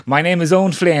My name is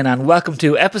Owen Flynn and welcome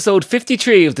to episode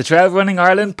 53 of the Trail Running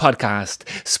Ireland podcast,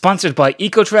 sponsored by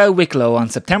EcoTrail Wicklow on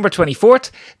September 24th,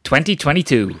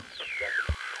 2022.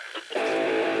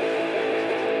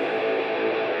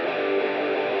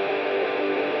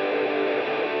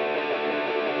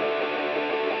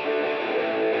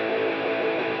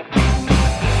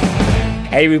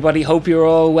 Hey everybody, hope you're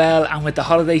all well, and with the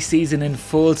holiday season in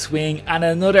full swing and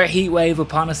another heat wave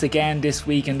upon us again this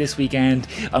week and this weekend,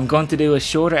 I'm going to do a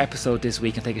shorter episode this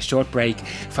week and take a short break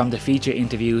from the feature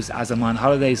interviews as I'm on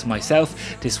holidays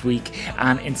myself this week,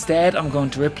 and instead I'm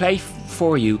going to replay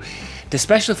for you the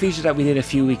special feature that we did a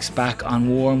few weeks back on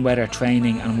warm weather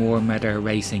training and warm weather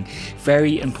racing.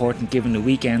 Very important given the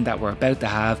weekend that we're about to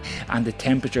have and the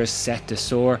temperatures set to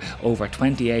soar over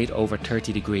 28, over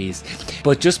 30 degrees.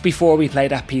 But just before we play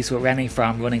that piece with Rennie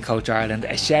from Running Coach Ireland,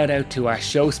 a shout out to our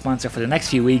show sponsor for the next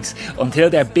few weeks until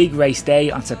their big race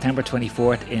day on September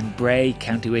 24th in Bray,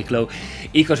 County Wicklow.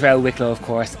 EcoTrail Wicklow, of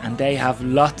course, and they have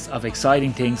lots of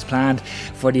exciting things planned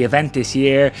for the event this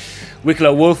year.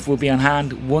 Wicklow Wolf will be on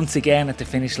hand once again at the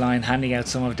finish line, handing out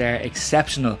some of their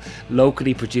exceptional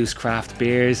locally produced craft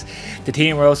beers. The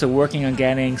team are also working on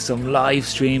getting some live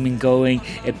streaming going,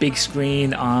 a big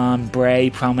screen on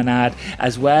Bray Promenade,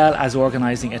 as well as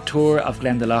organising a tour of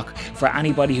Glendalough for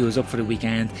anybody who is up for the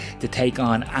weekend to take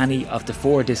on any of the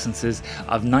four distances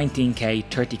of 19k,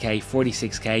 30k,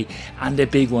 46k and the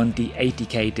big one, the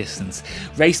 80k distance.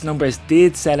 Race numbers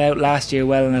did sell out last year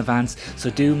well in advance,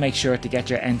 so do make sure to get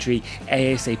your entry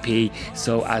ASAP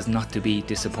so as not to be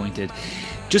disappointed.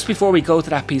 Just before we go to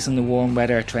that piece on the warm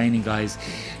weather training, guys,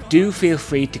 do feel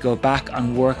free to go back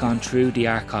and work on through the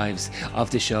archives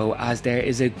of the show, as there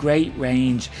is a great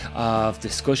range of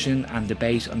discussion and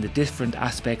debate on the different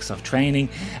aspects of training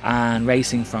and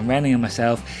racing from Rennie and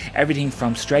myself. Everything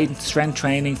from strength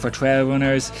training for trail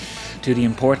runners to the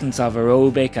importance of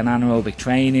aerobic and anaerobic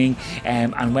training,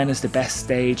 and when is the best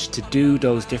stage to do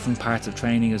those different parts of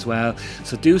training as well.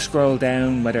 So do scroll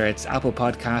down, whether it's Apple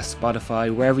Podcasts,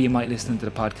 Spotify, wherever you might listen to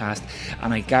the podcast,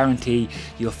 and I guarantee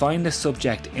you'll find a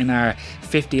subject in our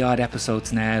 50 odd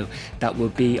episodes now that will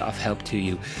be of help to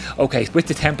you. Okay, with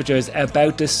the temperatures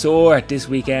about to soar this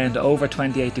weekend, over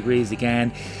 28 degrees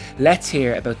again, let's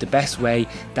hear about the best way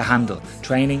to handle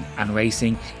training and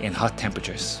racing in hot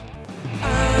temperatures.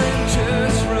 I'm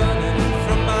just running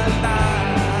from my life.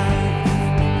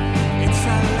 It's a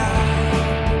lie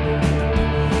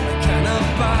I cannot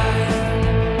buy.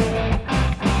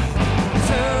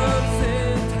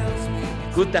 Something tells me.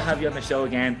 Good to have you on the show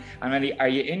again. And Rennie, are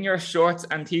you in your shorts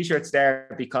and t-shirts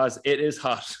there because it is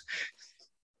hot?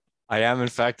 I am, in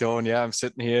fact, Owen. Yeah, I'm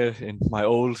sitting here in my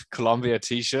old Columbia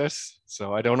t-shirt.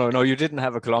 So I don't know. No, you didn't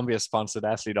have a Columbia sponsored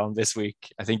athlete on this week.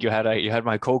 I think you had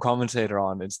my co-commentator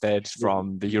on instead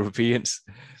from the Europeans.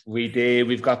 We did.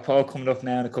 We've got Paul coming up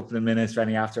now in a couple of minutes,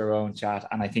 Rennie, after our own chat,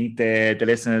 and I think the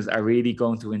listeners are really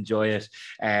going to enjoy it.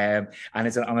 And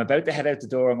I'm about to head out the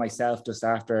door myself just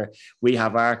after we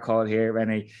have our call here,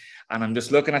 Rennie. And I'm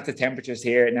just looking at the temperatures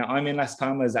here. Now, I'm in Las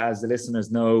Palmas, as the listeners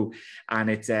know, and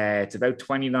it's about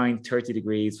 29, 30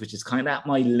 degrees, which is kind of at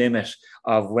my limit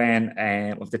of when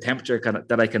of the temperature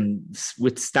that I can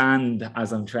withstand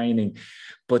as I'm training.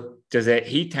 But there's a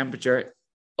heat temperature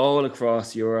all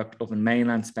across Europe. Up in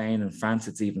mainland Spain and France,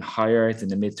 it's even higher. It's in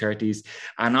the mid-30s.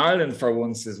 And Ireland, for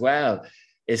once as well,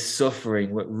 is suffering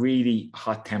with really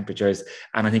hot temperatures,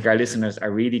 and I think our listeners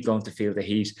are really going to feel the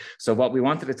heat. So what we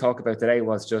wanted to talk about today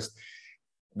was just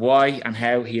why and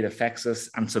how heat affects us,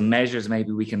 and some measures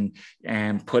maybe we can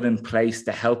put in place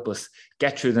to help us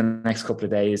get through the next couple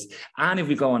of days. And if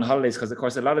we go on holidays, because of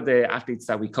course a lot of the athletes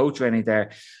that we coach, Rennie, they're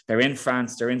in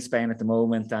France, they're in Spain at the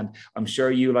moment, and I'm sure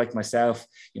you, like myself,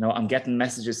 I'm getting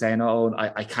messages saying, oh,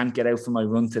 I can't get out for my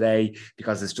run today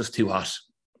because it's just too hot.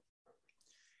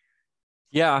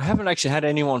 Yeah, I haven't actually had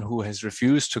anyone who has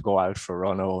refused to go out for a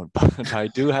run, Owen, but I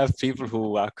do have people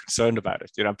who are concerned about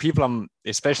it. People I'm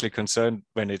especially concerned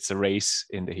when it's a race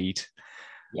in the heat.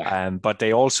 Yeah. But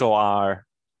they also are,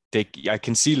 I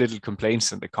can see little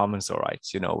complaints in the comments, all right,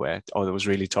 where, oh, it was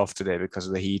really tough today because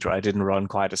of the heat, or I didn't run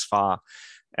quite as far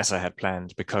as I had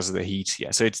planned because of the heat.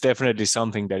 Yeah, so it's definitely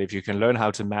something that if you can learn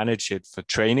how to manage it for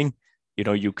training,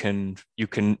 you can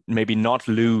maybe not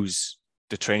lose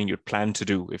the training you plan to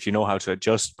do if you know how to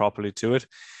adjust properly to it.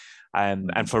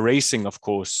 And for racing, of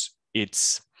course,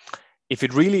 if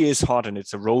it really is hot and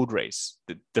it's a road race,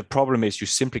 the problem is you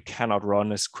simply cannot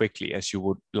run as quickly as you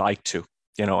would like to,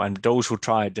 and those who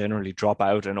try generally drop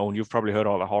out. And you've probably heard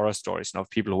all the horror stories of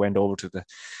people who went over to the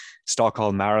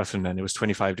Stockholm Marathon and it was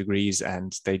 25 degrees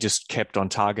and they just kept on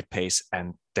target pace,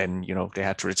 and then they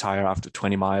had to retire after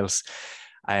 20 miles.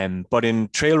 But in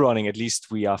trail running, at least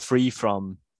we're free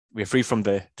from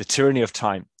the tyranny of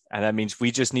time. And that means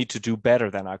we just need to do better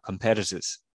than our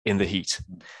competitors in the heat.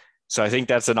 So I think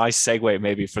that's a nice segue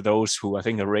maybe for those who I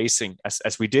think are racing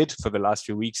as we did for the last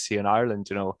few weeks here in Ireland,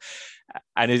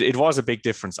 and it was a big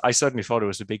difference. I certainly thought it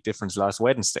was a big difference last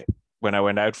Wednesday when I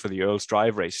went out for the Earl's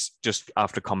Drive race, just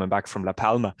after coming back from La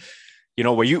Palma.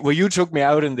 Where you took me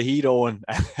out in the heat, Owen,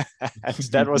 and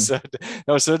that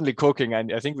was certainly cooking.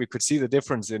 And I think we could see the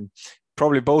difference in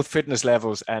probably both fitness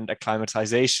levels and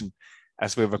acclimatization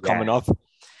as we were coming up.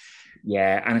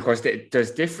 Yeah, and of course, there's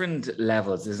different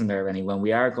levels, isn't there, Rennie? When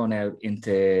we are going out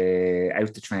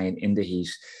to train in the heat,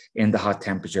 in the hot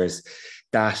temperatures,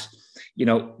 that,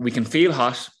 we can feel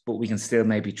hot, but we can still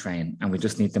maybe train. And we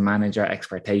just need to manage our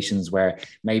expectations where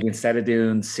maybe instead of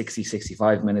doing 60,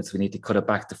 65 minutes, we need to cut it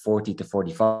back to 40 to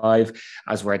 45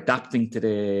 as we're adapting to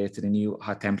the new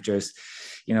hot temperatures.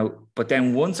 But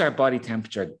then once our body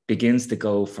temperature begins to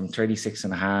go from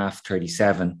 36.5,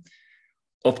 37,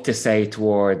 up to say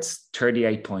towards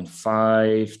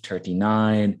 38.5,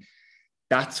 39,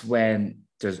 that's when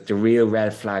the real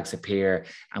red flags appear,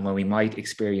 and when we might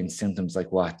experience symptoms like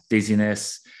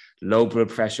dizziness, low blood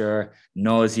pressure,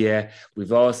 nausea.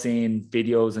 We've all seen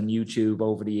videos on YouTube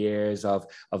over the years of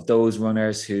those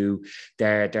runners who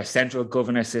their central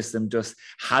governor system just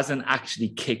hasn't actually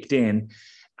kicked in,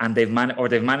 and they've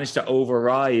managed to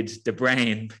override the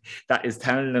brain that is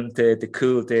telling them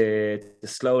to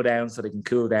slow down so they can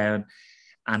cool down.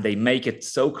 And they make it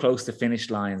so close to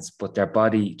finish lines, but their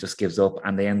body just gives up,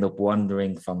 and they end up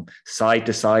wandering from side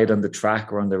to side on the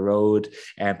track or on the road.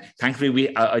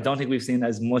 Thankfully, I don't think we've seen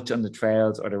as much on the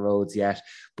trails or the roads yet,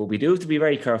 but we do have to be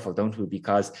very careful, don't we?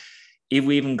 Because if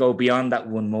we even go beyond that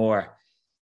one more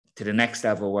to the next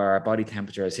level where our body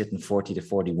temperature is hitting 40 to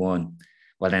 41,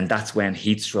 well, then that's when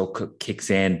heat stroke kicks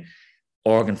in,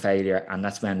 organ failure, and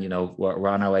that's when, we're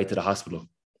on our way to the hospital.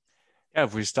 Yeah,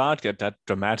 if we start at that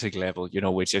dramatic level,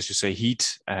 which, as you say,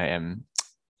 heat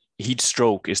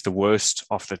stroke is the worst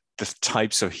of the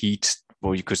types of heat,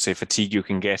 or you could say fatigue you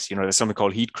can get. There's something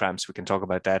called heat cramps. We can talk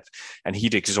about that, and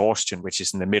heat exhaustion, which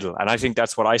is in the middle. And I think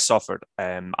that's what I suffered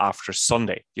after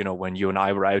Sunday, when you and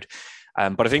I were out.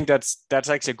 But I think that's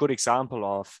actually a good example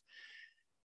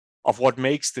of what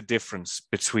makes the difference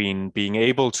between being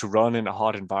able to run in a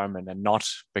hot environment and not,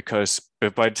 because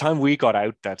by the time we got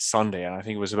out that Sunday, and I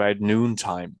think it was about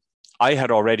noontime, I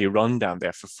had already run down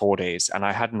there for 4 days and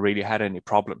I hadn't really had any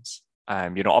problems.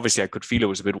 Obviously I could feel it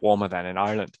was a bit warmer than in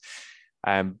Ireland.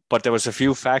 But there was a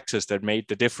few factors that made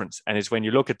the difference. And it's when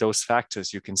you look at those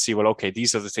factors, you can see, well, okay,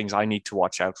 these are the things I need to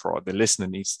watch out for, or the listener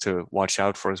needs to watch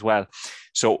out for as well.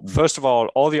 So first of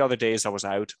all the other days I was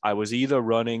out, I was either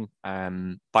running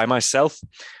by myself,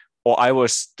 or I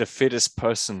was the fittest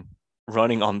person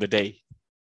running on the day.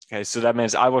 Okay, so that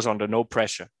means I was under no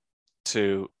pressure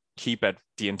to keep at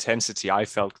the intensity I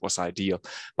felt was ideal.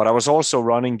 But I was also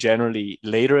running generally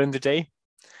later in the day.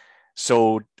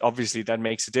 So obviously that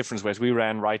makes a difference, whereas we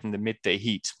ran right in the midday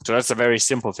heat. So that's a very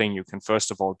simple thing you can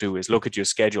first of all do, is look at your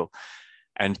schedule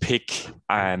and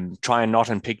try and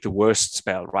not pick the worst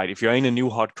spell, right? If you're in a new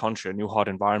hot country, a new hot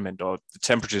environment, or the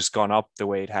temperature's gone up the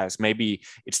way it has, maybe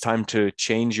it's time to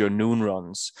change your noon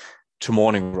runs to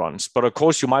morning runs. But of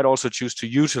course, you might also choose to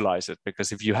utilize it,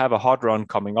 because if you have a hot run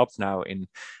coming up now in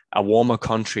a warmer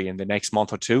country in the next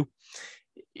month or two,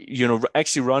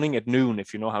 actually running at noon,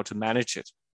 if you know how to manage it,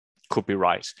 could be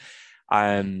right.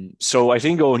 So I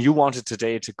think, Owen, you wanted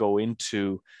today to go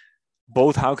into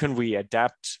both how can we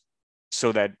adapt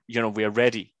so that, we are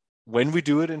ready when we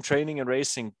do it in training and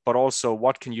racing, but also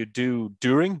what can you do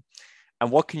during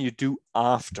and what can you do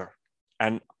after.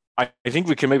 And I think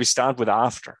we can maybe start with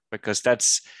after, because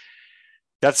that's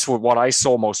what I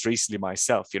saw most recently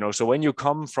myself. So when you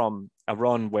come from a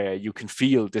run where you can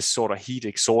feel this sort of heat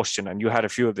exhaustion, and you had a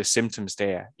few of the symptoms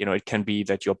there, it can be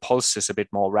that your pulse is a bit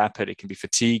more rapid. It can be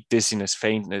fatigue, dizziness,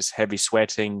 faintness, heavy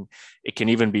sweating. It can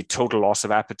even be total loss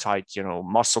of appetite,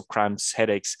 muscle cramps,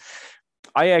 headaches.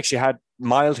 I actually had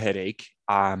mild headache.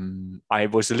 I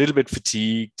was a little bit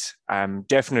fatigued.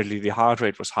 Definitely the heart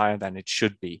rate was higher than it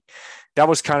should be. That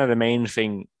was kind of the main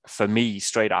thing for me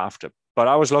straight after. But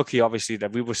I was lucky, obviously,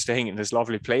 that we were staying in this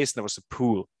lovely place and there was a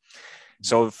pool.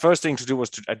 So the first thing to do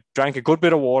was I drank a good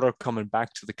bit of water coming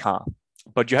back to the car.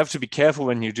 But you have to be careful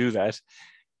when you do that,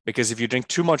 because if you drink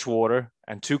too much water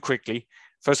and too quickly,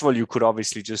 first of all, you could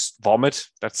obviously just vomit.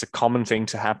 That's a common thing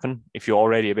to happen if you're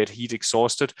already a bit heat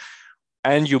exhausted.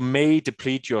 And you may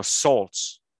deplete your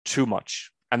salts too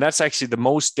much. And that's actually the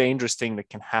most dangerous thing that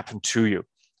can happen to you.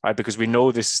 Right, because we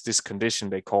know this condition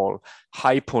they call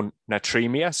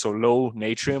hyponatremia, so low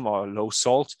natrium or low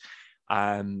salt.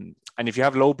 And if you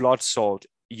have low blood salt,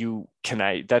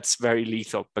 that's very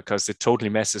lethal because it totally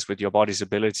messes with your body's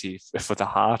ability for the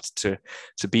heart to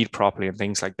beat properly and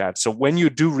things like that. So when you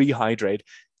do rehydrate,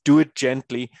 do it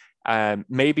gently.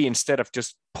 Maybe instead of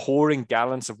just pouring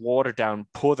gallons of water down,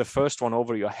 pour the first one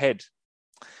over your head.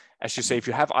 As you say, if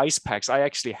you have ice packs, I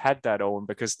actually had that, Owen,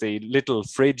 because the little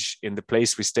fridge in the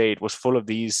place we stayed was full of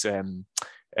these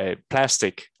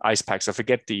plastic ice packs. I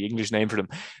forget the English name for them,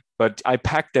 but I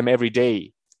packed them every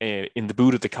day in the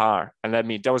boot of the car. And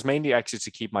that was mainly actually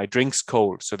to keep my drinks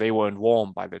cold, so they weren't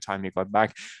warm by the time you got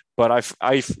back. But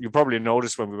you probably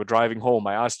noticed when we were driving home,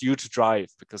 I asked you to drive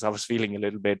because I was feeling a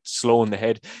little bit slow in the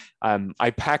head. I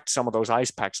packed some of those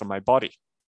ice packs on my body.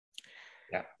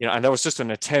 Yeah. And that was just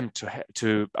an attempt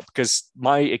to because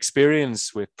my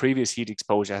experience with previous heat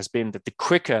exposure has been that the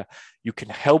quicker you can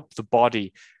help the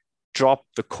body drop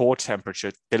the core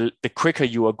temperature, the quicker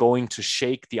you are going to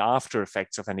shake the after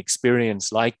effects of an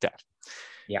experience like that.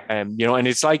 Yeah. And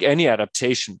it's like any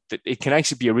adaptation. It can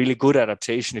actually be a really good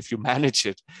adaptation if you manage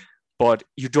it, but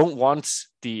you don't want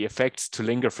the effects to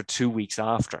linger for 2 weeks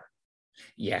after.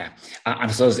 Yeah.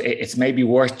 And so it's maybe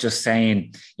worth just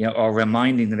saying, or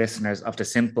reminding the listeners of the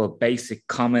simple, basic,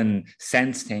 common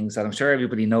sense things that I'm sure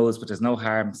everybody knows, but there's no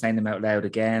harm saying them out loud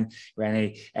again,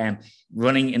 Rennie.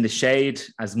 Running in the shade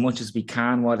as much as we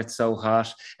can while it's so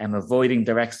hot, and avoiding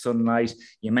direct sunlight.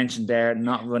 You mentioned there,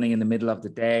 not running in the middle of the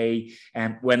day.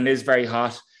 And when it is very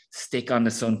hot, stick on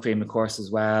the sun cream, of course,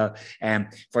 as well.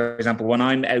 For example, when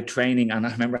I'm out training, and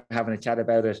I remember having a chat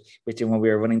about it with you when we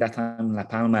were running that time in La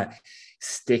Palma,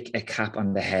 stick a cap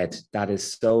on the head. That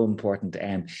is so important.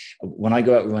 When I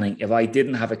go out running, if I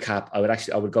didn't have a cap, I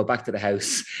would go back to the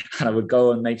house and I would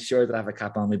go and make sure that I have a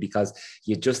cap on me, because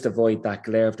you just avoid that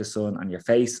glare of the sun on your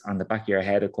face, on the back of your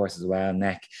head, of course, as well,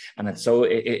 neck. And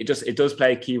it does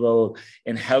play a key role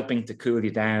in helping to cool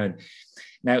you down.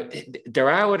 Now, there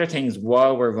are other things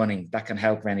while we're running that can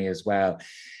help, Rennie, as well.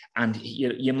 And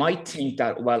you might think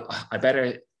that, well, I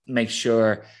better make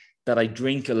sure that I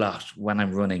drink a lot when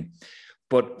I'm running.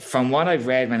 But from what I've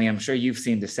read, Rennie, I'm sure you've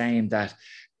seen the same, that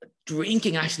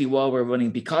drinking actually while we're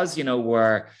running, because,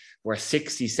 we're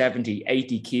 60, 70,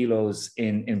 80 kilos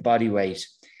in body weight,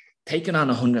 taking on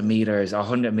 100 meters or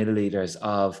 100 milliliters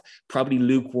of probably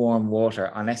lukewarm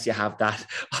water, unless you have that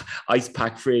ice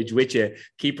pack fridge with you,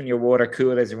 keeping your water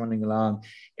cool as you're running along,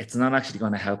 it's not actually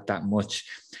going to help that much.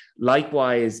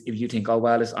 Likewise, if you think, oh,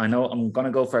 well, I know I'm going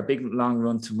to go for a big long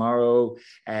run tomorrow.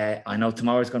 I know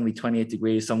tomorrow's going to be 28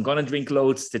 degrees, so I'm going to drink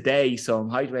loads today, so I'm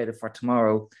hydrated for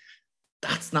tomorrow.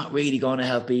 That's not really going to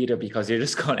help either, because you're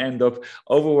just going to end up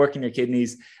overworking your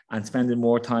kidneys and spending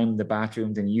more time in the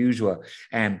bathroom than usual.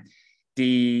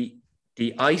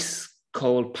 The ice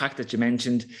cold pack that you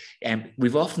mentioned,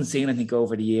 we've often seen, I think,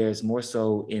 over the years, more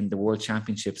so in the World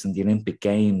Championships and the Olympic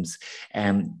Games,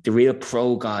 the real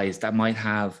pro guys that might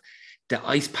have the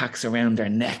ice packs around their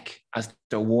neck as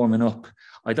they're warming up.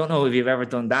 I don't know if you've ever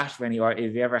done that, Rennie, or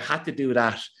if you ever had to do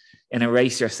that in a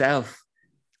race yourself.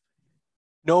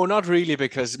 No, not really,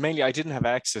 because mainly I didn't have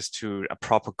access to a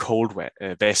proper cold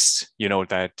vest,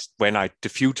 that the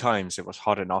few times it was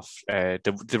hot enough.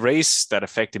 The race that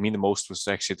affected me the most was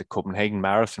actually the Copenhagen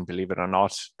Marathon, believe it or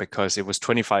not, because it was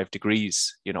 25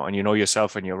 degrees, and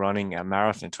yourself when you're running a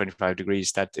marathon 25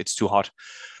 degrees, that it's too hot.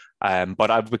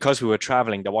 Because we were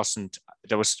traveling, there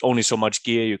was only so much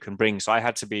gear you can bring. So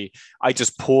I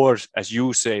just poured, as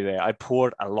you say there, I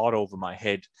poured a lot over my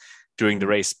head during the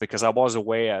race, because I was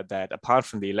aware that apart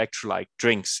from the electrolyte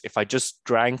drinks, if I just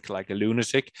drank like a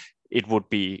lunatic, it would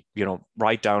be,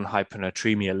 right down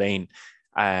hyponatremia lane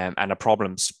and a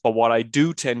problems. But what I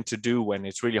do tend to do when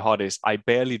it's really hot is I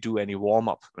barely do any warm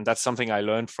up. And that's something I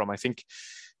learned from, I think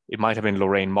it might have been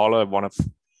Lorraine Moller, one of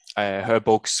her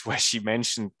books, where she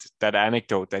mentioned that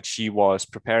anecdote that she was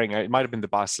preparing. It might have been the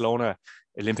Barcelona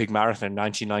Olympic Marathon in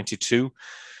 1992.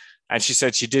 And she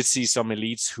said she did see some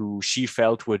elites who she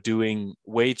felt were doing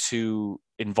way too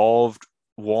involved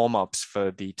warm-ups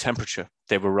for the temperature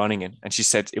they were running in. And she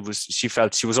said she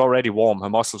felt she was already warm. Her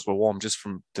muscles were warm just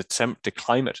from the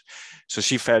climate. So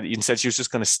she felt, instead she was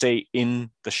just going to stay in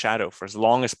the shadow for as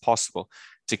long as possible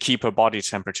to keep her body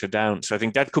temperature down. So I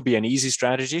think that could be an easy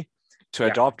strategy to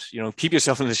adopt. Keep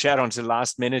yourself in the shadow until the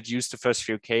last minute. Use the first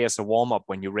few K as a warm-up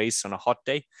when you race on a hot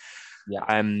day.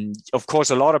 Yeah. Of course,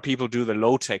 a lot of people do the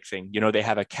low tech thing. They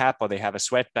have a cap, or they have a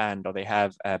sweatband, or they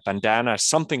have a bandana,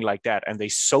 something like that, and they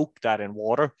soak that in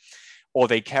water, or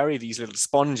they carry these little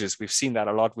sponges. We've seen that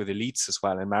a lot with elites as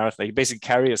well in marathon. They basically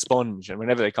carry a sponge, and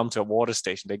whenever they come to a water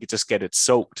station, they could just get it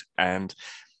soaked, and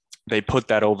they put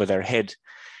that over their head.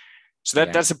 So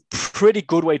that's a pretty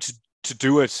good way to to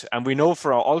do it. And we know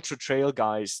for our ultra trail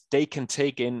guys, they can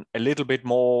take in a little bit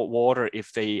more water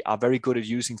if they are very good at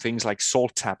using things like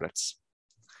salt tablets,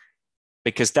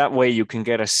 because that way you can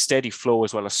get a steady flow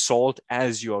as well as salt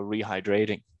as you're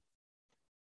rehydrating.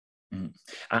 Mm.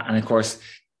 And of course,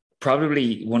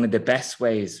 probably one of the best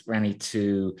ways, Rennie,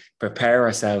 to prepare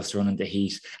ourselves to run in the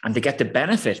heat and to get the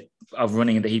benefit of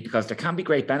running in the heat, because there can be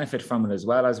great benefit from it as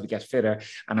well as we get fitter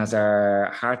and as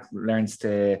our heart learns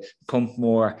to pump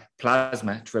more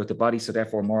plasma throughout the body, so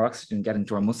therefore more oxygen get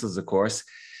into our muscles, of course,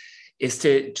 is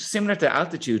to, similar to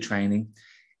altitude training,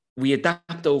 we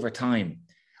adapt over time.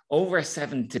 Over a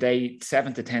 7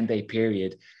 to 10 day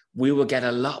period, we will get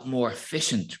a lot more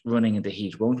efficient running in the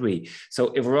heat, won't we?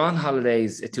 So if we're on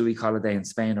holidays, a 2-week holiday in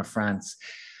Spain or France,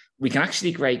 we can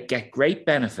actually get great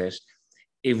benefit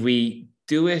if we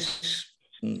do it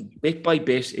bit by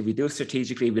bit, if we do it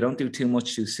strategically, we don't do too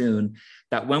much too soon,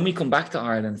 that when we come back to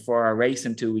Ireland for our race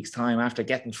in 2 weeks' time after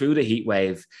getting through the heat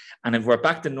wave, and if we're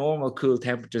back to normal cool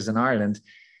temperatures in Ireland,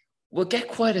 we'll get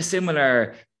quite a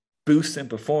similar boost in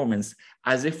performance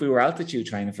as if we were altitude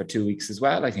training for 2 weeks as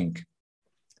well, I think.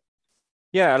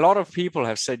 Yeah, a lot of people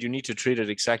have said you need to treat it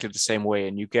exactly the same way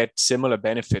and you get similar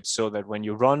benefits, so that when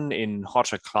you run in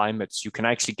hotter climates, you can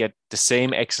actually get the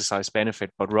same exercise benefit,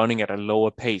 but running at a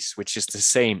lower pace, which is the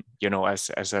same,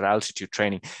 as at altitude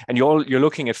training. And you're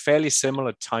looking at fairly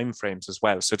similar timeframes as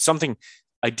well. So it's something,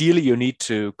 ideally, you need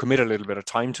to commit a little bit of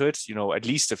time to it, at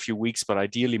least a few weeks, but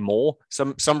ideally more.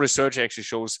 Some research actually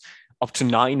shows up to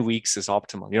 9 weeks is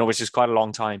optimal, which is quite a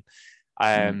long time.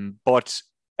 But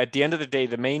at the end of the day,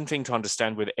 the main thing to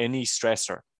understand with any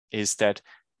stressor is that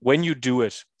when you do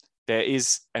it, there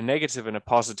is a negative and a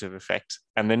positive effect.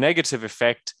 And the negative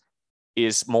effect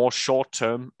is more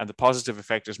short-term and the positive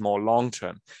effect is more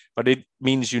long-term. But it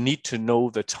means you need to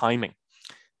know the timing,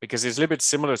 because it's a little bit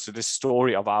similar to this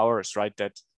story of ours, right?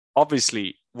 That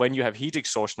obviously when you have heat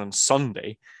exhaustion on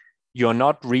Sunday, you're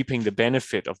not reaping the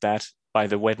benefit of that by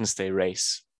the Wednesday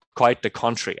race. Quite the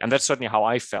contrary. And that's certainly how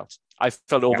I felt. I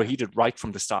felt overheated right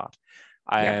from the start.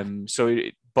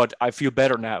 But I feel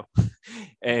better now.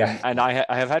 And I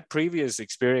have had previous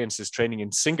experiences training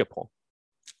in Singapore.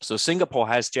 So Singapore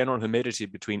has general humidity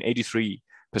between 83%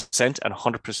 and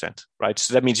 100%, right?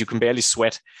 So that means you can barely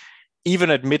sweat.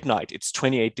 Even at midnight, it's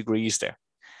 28 degrees there.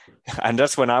 And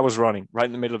that's when I was running right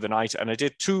in the middle of the night. And I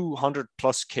did 200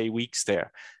 plus K weeks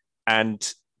there.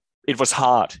 And it was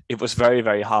hard. It was very,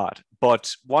 very hard.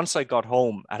 But once I got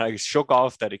home and I shook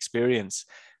off that experience,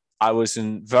 I was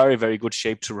in very, very good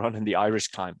shape to run in the Irish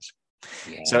climate.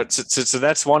 Yeah. So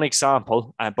that's one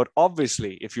example. But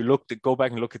obviously, if you go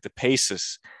back and look at the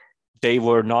paces, they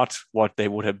were not what they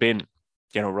would have been,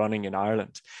 running in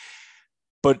Ireland.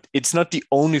 But it's not the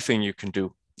only thing you can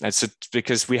do. It's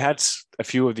because we had a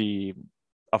few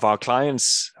of our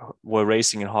clients were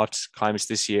racing in hot climates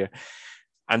this year,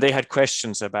 and they had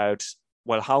questions about,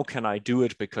 well, how can I do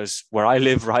it? Because where I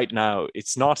live right now,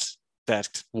 it's not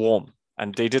that warm.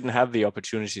 And they didn't have the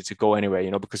opportunity to go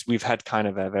anywhere, because we've had kind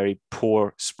of a very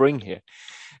poor spring here.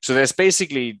 So there's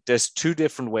 2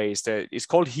 different ways. It's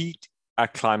called heat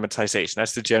acclimatization.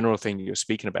 That's the general thing you're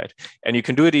speaking about. And you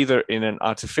can do it either in an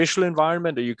artificial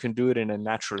environment or you can do it in a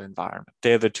natural environment.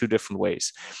 They're the 2 different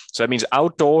ways. So that means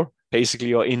outdoor,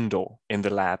 basically, or indoor in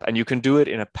the lab. And you can do it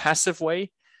in a passive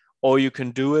way, or you can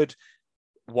do it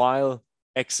while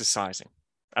exercising.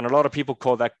 And a lot of people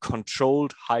call that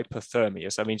controlled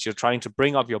hypothermia. So that means you're trying to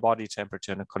bring up your body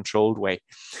temperature in a controlled way.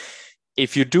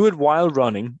 If you do it while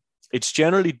running, it's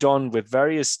generally done with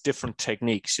various different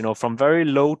techniques, from very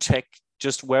low tech,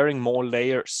 just wearing more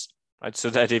layers, right? So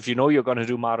that if you're going to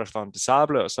do Marathon des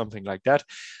Sables or something like that,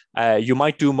 you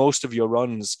might do most of your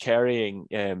runs carrying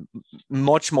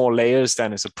much more layers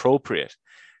than is appropriate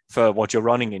for what you're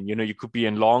running in. You could be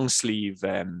in long sleeve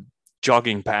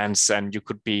jogging pants, and you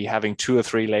could be having 2 or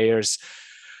 3 layers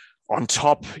on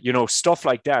top, stuff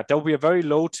like that. That would be a very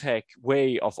low tech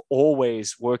way of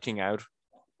always working out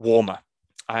warmer.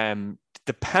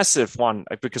 The passive one,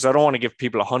 because I don't want to give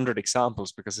people 100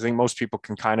 examples, because I think most people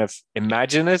can kind of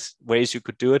imagine it, ways you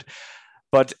could do it.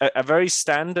 But a very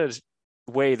standard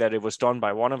way that it was done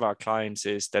by one of our clients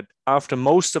is that after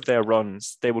most of their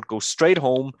runs, they would go straight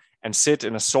home and sit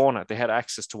in a sauna. They had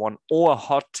access to one, or a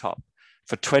hot tub,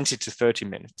 for 20 to 30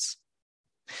 minutes.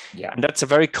 Yeah. And that's a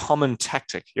very common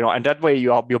tactic, and that way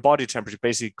your body temperature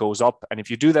basically goes up. And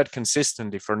if you do that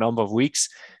consistently for a number of weeks,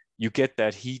 you get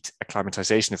that heat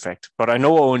acclimatization effect. But I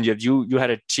know, Owen, you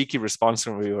had a cheeky response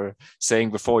when we were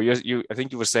saying before. I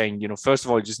think you were saying, first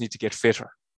of all, you just need to get fitter.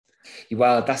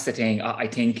 Well, that's the thing. I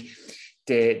think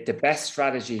the best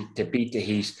strategy to beat the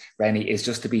heat, Rennie, is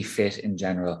just to be fit in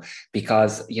general.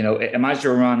 Because, imagine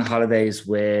you're on holidays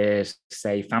with,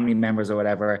 say, family members or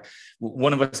whatever.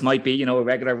 One of us might be, a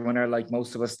regular runner, like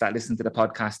most of us that listen to the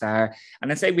podcast are. And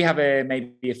then say we have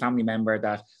maybe a family member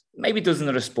that maybe does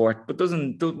another sport, but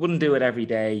wouldn't do it every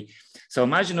day. So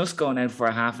imagine us going out for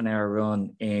a half an hour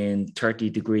run in 30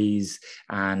 degrees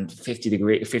and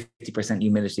 50%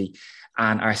 humidity.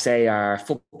 And our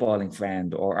footballing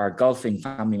friend or our golfing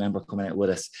family member coming out with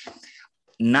us,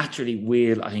 naturally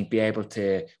will, I think, be able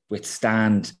to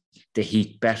withstand the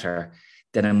heat better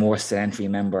than a more sedentary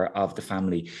member of the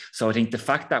family. So I think the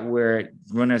fact that we're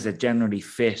runners are generally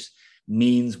fit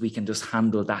means we can just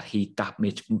handle that heat that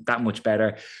much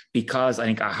better, because I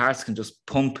think our hearts can just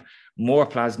pump more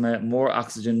plasma, more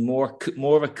oxygen, more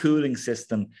of a cooling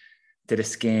system to the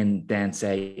skin than,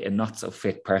 say, a not so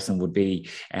fit person would be.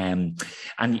 And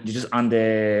you just on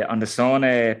the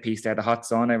sauna piece there, the hot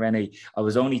sauna, Rennie, I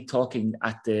was only talking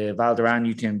at the Val d'Aran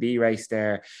UTMB race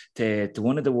there to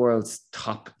one of the world's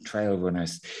top trail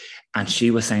runners. And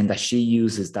she was saying that she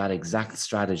uses that exact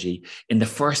strategy in the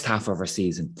first half of her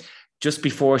season. Just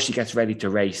before she gets ready to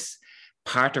race,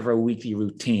 part of her weekly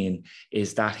routine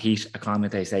is that heat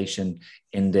acclimatization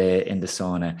in the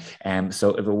sauna.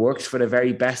 So if it works for the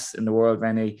very best in the world,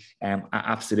 Rennie,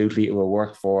 absolutely it will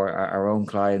work for our own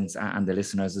clients and the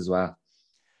listeners as well.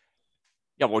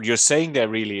 Yeah, what you're saying there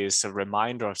really is a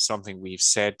reminder of something we've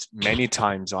said many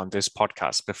times on this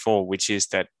podcast before, which is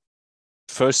that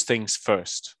first things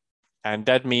first. And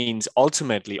that means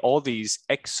ultimately all these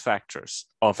X factors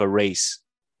of a race,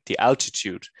 the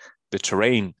altitude, the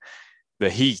terrain,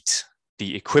 the heat,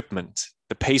 the equipment,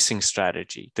 the pacing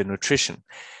strategy, the nutrition,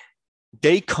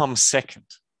 they come second.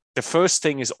 The first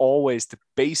thing is always the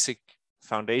basic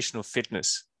foundational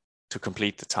fitness to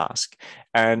complete the task.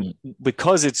 And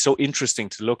because it's so interesting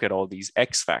to look at all these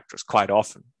X factors quite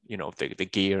often, the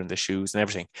gear and the shoes and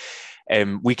everything,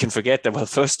 we can forget that, well,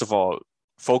 first of all,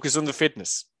 focus on the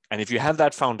fitness. And if you have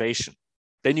that foundation,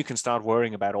 then you can start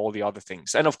worrying about all the other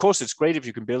things. And of course, it's great if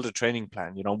you can build a training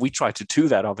plan. We try to do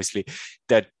that, obviously,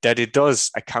 that it does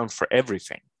account for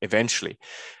everything eventually.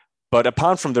 But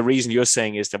apart from the reason you're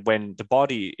saying is that when the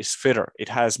body is fitter, it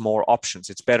has more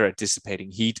options. It's better at dissipating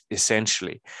heat,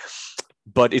 essentially.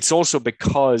 But it's also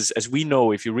because, as we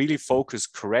know, if you really focus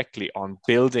correctly on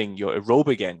building your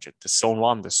aerobic engine, the zone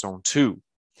 1, the zone 2,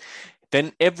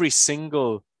 then every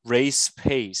single race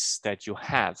pace that you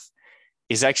have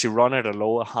is actually run at a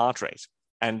lower heart rate.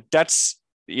 And that's,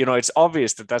 it's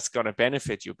obvious that that's going to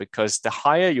benefit you, because the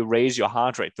higher you raise your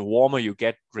heart rate, the warmer you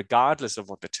get, regardless of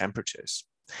what the temperature is.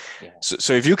 Yeah.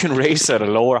 So if you can race at a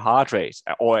lower heart rate,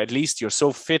 or at least you're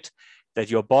so fit that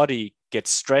your body gets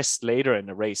stressed later in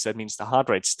the race, that means the heart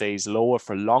rate stays lower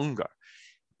for longer.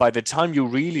 By the time you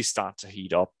really start to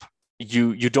heat up,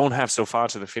 you don't have so far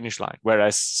to the finish line.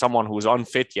 Whereas someone who's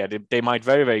unfit, they might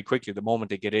very, very quickly, the moment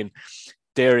they get in,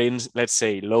 they're in, let's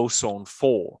say, low zone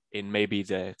 4 in maybe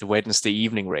the Wednesday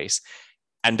evening race,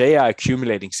 and they are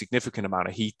accumulating significant amount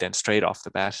of heat then straight off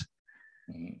the bat.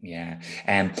 Yeah.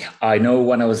 I know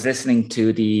when I was listening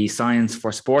to the Science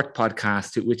for Sport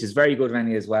podcast, which is very good,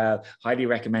 Rennie, as well, highly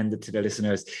recommended to the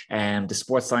listeners, the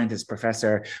sports scientist,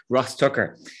 Professor Ross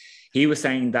Tucker, he was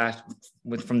saying that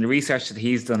from the research that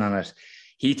he's done on it,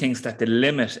 he thinks that the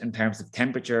limit in terms of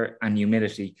temperature and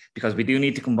humidity, because we do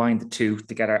need to combine the two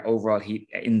to get our overall heat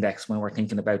index when we're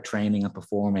thinking about training and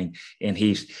performing in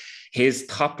heat, his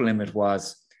top limit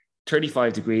was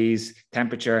 35 degrees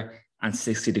temperature and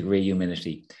 60-degree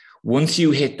humidity. Once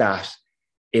you hit that,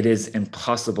 it is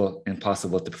impossible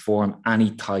to perform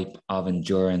any type of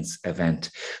endurance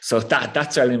event. So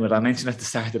that's our limit. I mentioned at the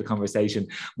start of the conversation,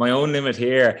 my own limit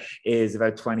here is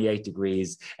about 28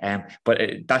 degrees. But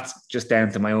that's just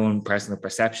down to my own personal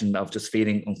perception of just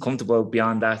feeling uncomfortable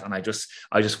beyond that. And I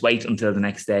just wait until the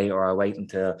next day, or I wait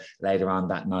until later on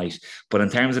that night. But in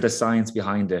terms of the science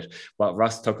behind it, what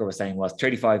Ross Tucker was saying was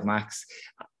 35 max.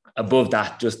 Above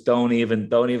that, just don't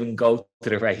even go to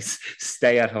the race.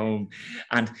 Stay at home.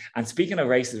 And speaking of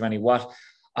races, Rennie, what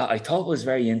I thought was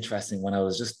very interesting when I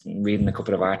was just reading a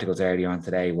couple of articles earlier on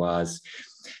today was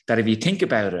that if you think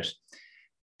about it,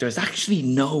 there's actually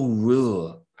no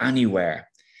rule anywhere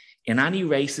in any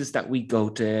races that we go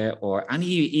to, or any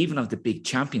even of the big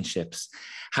championships.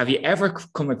 Have you ever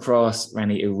come across,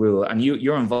 Rennie, a rule? And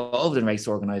you're involved in race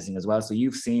organizing as well, so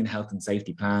you've seen health and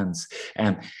safety plans.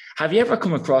 Have you ever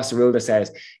come across a rule that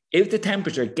says, if the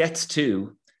temperature gets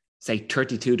to, say,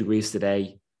 32 degrees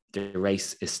today, the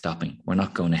race is stopping. We're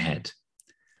not going ahead.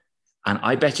 And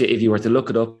I bet you if you were to look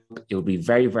it up, it would be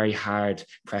very, very hard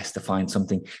pressed to find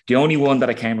something. The only one that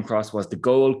I came across was the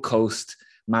Gold Coast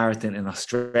marathon in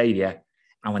Australia,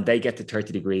 and when they get to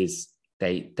 30 degrees,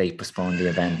 they postpone the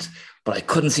event. But I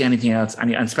couldn't see anything else,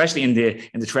 and especially in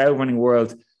the trail running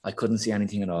world, I couldn't see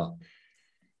anything at all.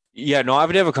 Yeah, no,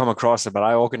 I've never come across it, but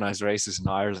I organize races in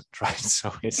Ireland, right?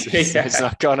 So it's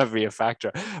not gonna be a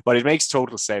factor, but it makes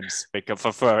total sense because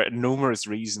for numerous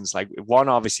reasons. Like one,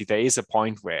 obviously, there is a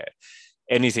point where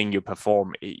anything you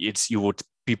perform, you would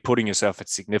be putting yourself at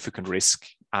significant risk.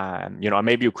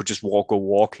 Maybe you could just go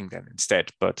walking then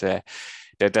instead, but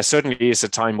there certainly is a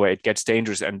time where it gets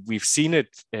dangerous, and we've seen it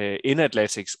in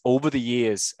athletics over the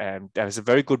years. There's a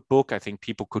very good book I think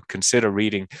people could consider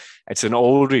reading. It's an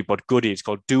oldie but goodie. It's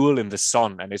called Duel in the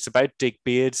Sun, and it's about Dick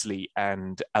Beardsley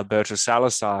and Alberto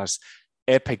Salazar's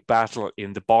epic battle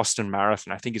in the Boston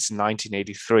Marathon. I think it's in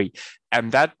 1983,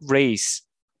 and that race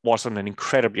was on an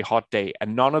incredibly hot day,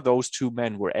 and none of those two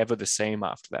men were ever the same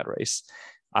after that race.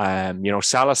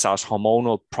 Salazar's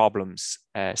hormonal problems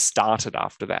started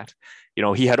after that.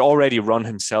 He had already run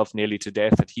himself nearly to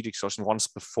death at heat exhaustion once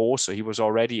before, so he was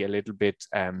already a little bit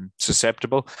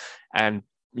susceptible. And,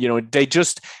 they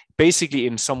just basically,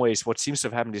 in some ways, what seems to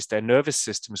have happened is their nervous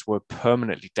systems were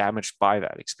permanently damaged by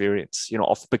that experience,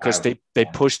 because they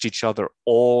pushed each other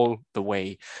all the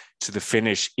way to the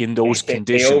finish in those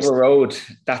conditions. They overrode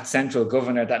that central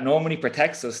governor that normally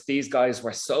protects us. These guys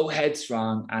were so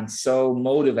headstrong and so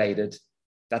motivated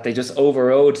that they just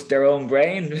overrode their own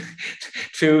brain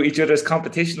through each other's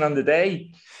competition on the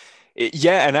day.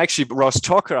 Yeah, and actually Ross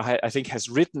Tucker, I think, has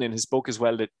written in his book as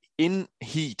well that in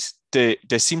heat,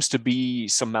 there seems to be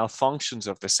some malfunctions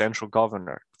of the central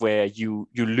governor where you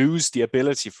lose the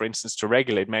ability, for instance, to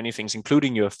regulate many things,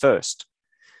 including your thirst.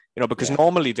 Because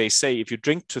normally they say if you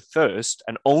drink to thirst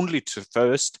and only to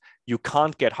thirst, you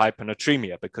can't get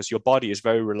hyponatremia because your body is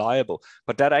very reliable.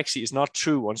 But that actually is not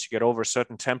true once you get over a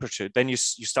certain temperature. Then you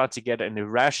start to get an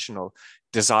irrational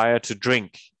desire to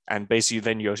drink. And basically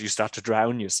then you start to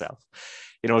drown yourself.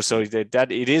 So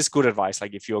that it is good advice.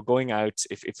 Like if you're going out,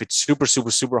 if it's super,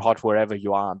 super, super hot wherever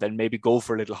you are, then maybe go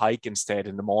for a little hike instead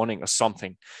in the morning or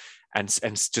something. And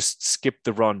just skip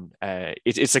the run.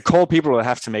 It's a call people will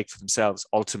have to make for themselves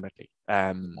ultimately.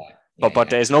 But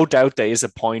there's no doubt there is a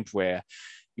point where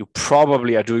you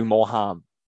probably are doing more harm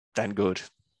than good.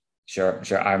 Sure.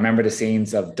 I remember the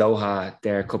scenes of Doha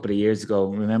there a couple of years ago.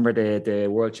 Remember the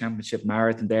World Championship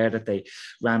marathon there that they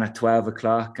ran at 12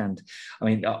 o'clock. And I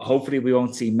mean, hopefully we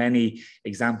won't see many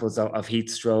examples of heat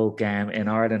stroke in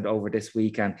Ireland over this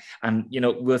weekend. And,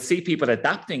 we'll see people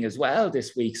adapting as well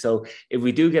this week. So if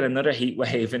we do get another heat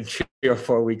wave in 3 or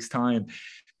 4 weeks' time,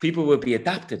 people will be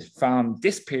adapted from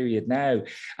this period now.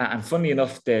 And funnily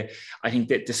enough, I think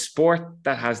that the sport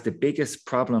that has the biggest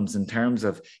problems in terms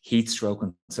of heat stroke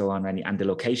and so on, and the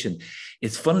location,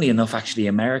 is funnily enough actually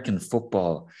American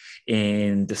football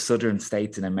in the southern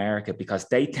states in America, because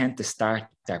they tend to start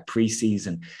their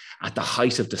preseason at the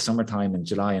height of the summertime in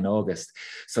July and August.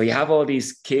 So you have all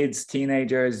these kids,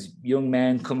 teenagers, young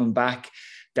men coming back.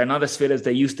 They're not as fit as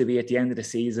they used to be at the end of the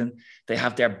season. They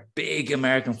have their big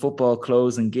American football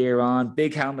clothes and gear on,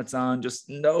 big helmets on, just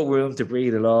no room to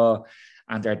breathe at all.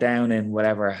 And they're down in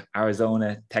whatever,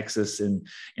 Arizona, Texas, in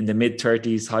the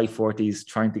mid-30s, high 40s,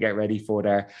 trying to get ready for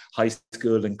their high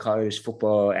school and college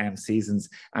football seasons.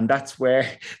 And that's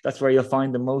where you'll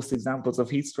find the most examples of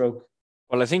heat stroke.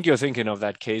 Well, I think you're thinking of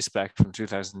that case back from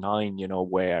 2009,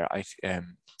 where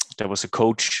there was a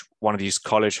coach, one of these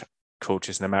college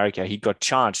coaches in America. He got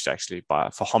charged actually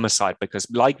for homicide because,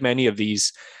 like many of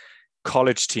these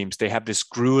college teams, they have this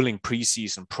grueling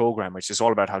preseason program, which is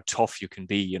all about how tough you can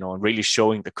be, and really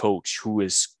showing the coach who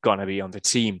is going to be on the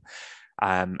team.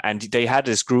 And they had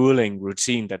this grueling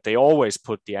routine that they always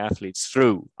put the athletes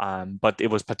through. But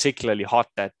it was particularly hot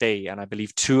that day. And I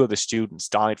believe 2 of the students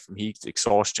died from heat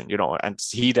exhaustion, and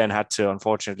he then had to,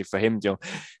 unfortunately for him,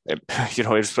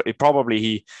 he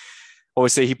probably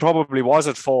was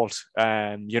at fault.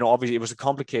 Obviously it was a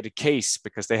complicated case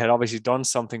because they had obviously done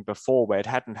something before where it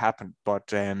hadn't happened,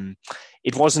 but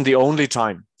it wasn't the only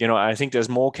time. I think there's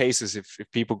more cases if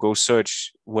people go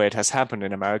search where it has happened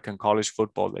in American college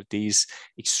football, that these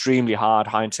extremely hard,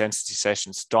 high intensity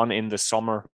sessions done in the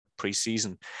summer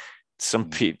preseason, some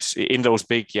peeps in those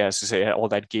big, all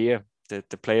that gear, the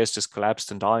players just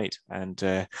collapsed and died. And,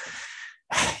 that's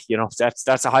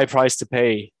a high price to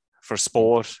pay for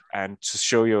sport and to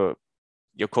show your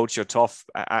coach you're tough.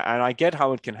 And I get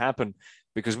how it can happen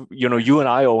because, you know, you and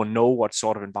I all know what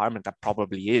sort of environment that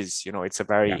probably is. You know, it's a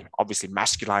very Yeah. obviously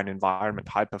masculine environment.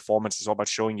 High performance is all about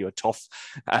showing you're tough,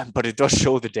 but it does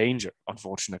show the danger,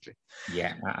 unfortunately.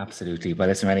 Yeah, absolutely. But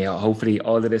listen, Rennie, hopefully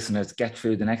all the listeners get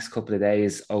through the next couple of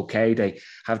days okay. They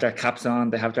have their caps on,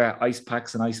 they have their ice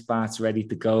packs and ice baths ready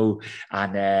to go.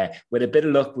 And with a bit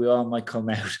of luck, we all might come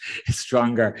out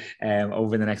stronger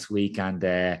over the next week, and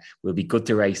we'll be good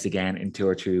to race again in 2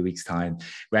 or 3 weeks' time.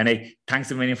 Rennie,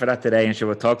 thanks a million for that today, and sure,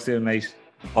 we'll talk soon, mate.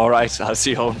 All right, I'll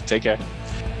see you home. Take care.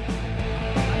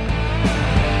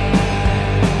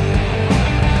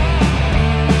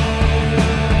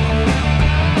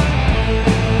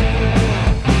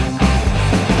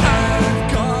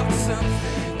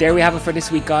 There we have it for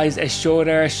this week, guys. A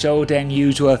shorter show than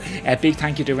usual. A big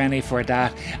thank you to Rennie for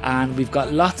that. And we've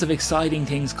got lots of exciting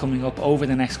things coming up over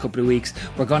the next couple of weeks.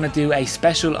 We're going to do a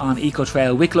special on Eco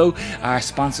Trail Wicklow, our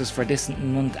sponsors for this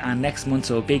month and next month.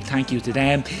 So a big thank you to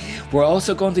them. We're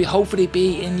also going to hopefully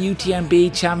be in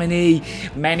UTMB Chamonix.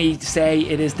 Many say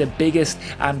it is the biggest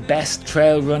and best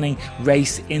trail running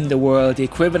race in the world, the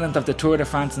equivalent of the Tour de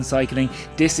France in cycling.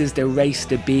 This is the race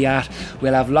to be at.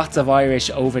 We'll have lots of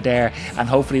Irish over there, and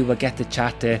hopefully we'll get to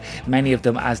chat to many of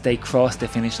them as they cross the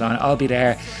finish line. I'll be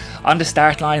there on the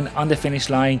start line, on the finish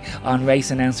line, on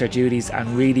race announcer duties, and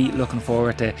really looking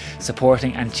forward to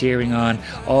supporting and cheering on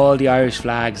all the Irish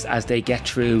flags as they get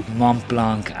through Mont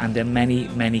Blanc and the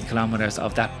many kilometres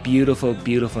of that beautiful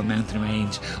mountain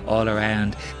range all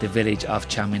around the village of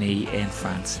Chamonix in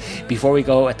France. Before we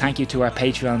go, a thank you to our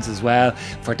Patreons as well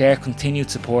for their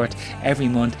continued support every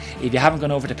month. If you haven't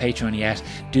gone over to Patreon yet,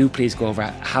 do please go over,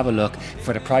 have a look.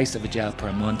 For the price of a gel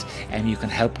per month, and you can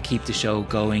help keep the show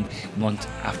going month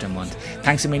after month.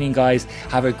 Thanks a million, guys.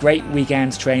 Have a great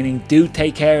weekend's training. Do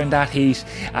take care in that heat,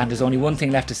 and there's only one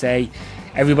thing left to say.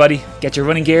 Everybody, get your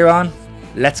running gear on.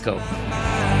 Let's go.